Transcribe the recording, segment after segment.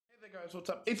Guys, what's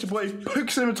up? It's your boy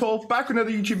Wwe back with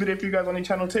another YouTube video for you guys on the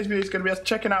channel. Today's video is going to be us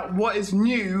checking out what is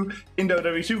new in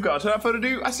Wwe Supercard. So without further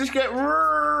ado, let's just get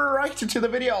right into the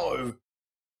video.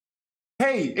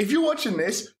 Hey, if you're watching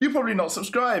this, you're probably not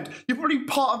subscribed. You're probably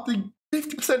part of the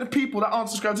 50% of people that aren't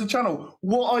subscribed to the channel.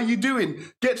 What are you doing?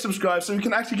 Get subscribed so we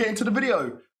can actually get into the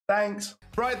video. Thanks.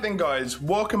 Right then guys,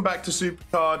 welcome back to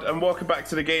Supercard and welcome back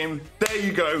to the game. There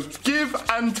you go. Give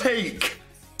and take.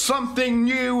 Something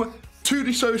new to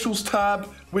the socials tab,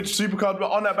 which Supercard were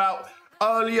on about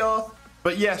earlier.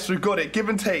 But yes, we've got it. Give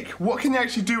and take. What can you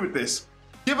actually do with this?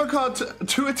 Give a card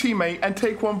to a teammate and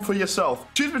take one for yourself.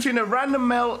 Choose between a random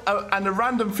male and a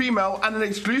random female and an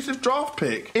exclusive draft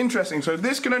pick. Interesting. So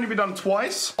this can only be done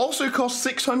twice. Also costs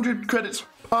 600 credits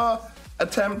per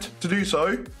attempt to do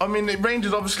so. I mean, it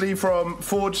ranges obviously from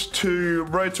Forge to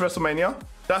Road to WrestleMania.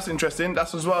 That's interesting.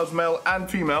 That's as well as male and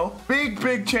female.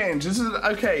 Big change. This is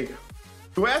okay.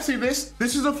 The way I see this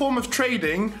is a form of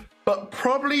trading, but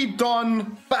probably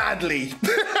done badly.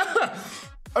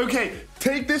 Okay,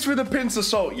 take this with a pinch of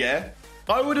salt, yeah?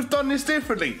 I would have done this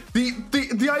differently.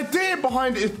 The idea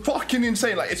behind it is fucking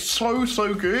insane. Like, it's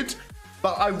so good.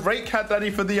 But I rate Cat Daddy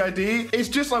for the idea. It's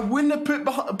just like, wouldn't have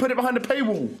put it behind a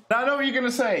paywall. Now, I know what you're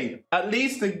gonna say. At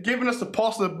least they're giving us the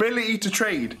possibility to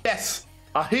trade. Yes,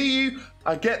 I hear you,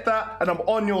 I get that, and I'm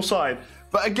on your side.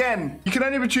 But again, you can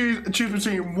only choose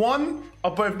between one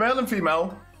of both male and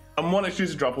female and one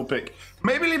exclusive draftable pick.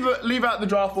 Maybe leave out the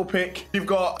draftable pick. You've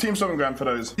got Team Storming Ground for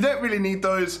those. You don't really need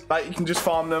those, like you can just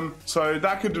farm them. So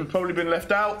that could have probably been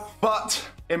left out. But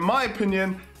in my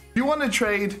opinion, if you want to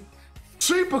trade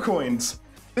super coins,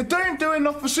 they don't do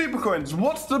enough for super coins.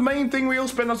 What's the main thing we all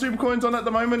spend on super coins on at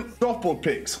the moment? Draftboard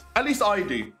picks. At least I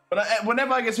do. But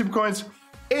whenever I get super coins,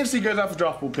 it instantly goes out for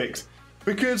draftable picks.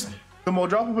 Because the more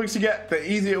draftable picks you get,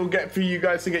 the easier it will get for you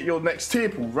guys to get your next tier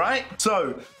pool, right?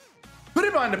 So put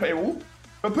it behind the paywall,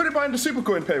 but put it behind the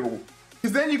Supercoin paywall.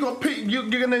 Because then you're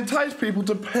going to entice people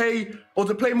to pay or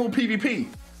to play more PvP,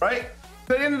 right?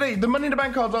 So at the end of the day, the Money in the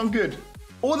Bank cards aren't good.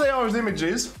 All they are is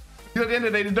images. Because at the end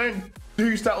of the day, they don't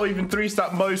 2-stat or even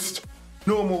 3-stat most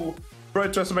normal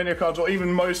Road to WrestleMania cards or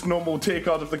even most normal tier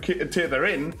cards of the tier they're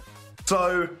in.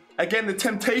 So again, the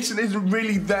temptation isn't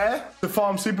really there to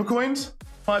farm super coins, in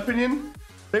my opinion.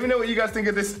 Let me know what you guys think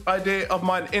of this idea of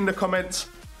mine in the comments.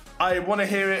 I want to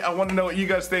hear it. I want to know what you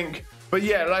guys think. But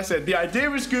yeah, like I said, the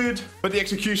idea is good, but the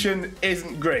execution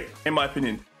isn't great, in my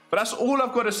opinion. But that's all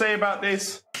I've got to say about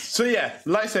this. So yeah,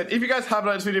 like I said, if you guys have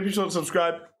liked this video, be sure to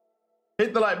subscribe.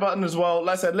 Hit the like button as well.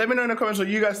 Like I said, let me know in the comments what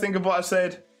you guys think of what I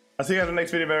said. I'll see you guys in the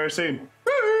next video very soon.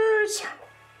 Peace!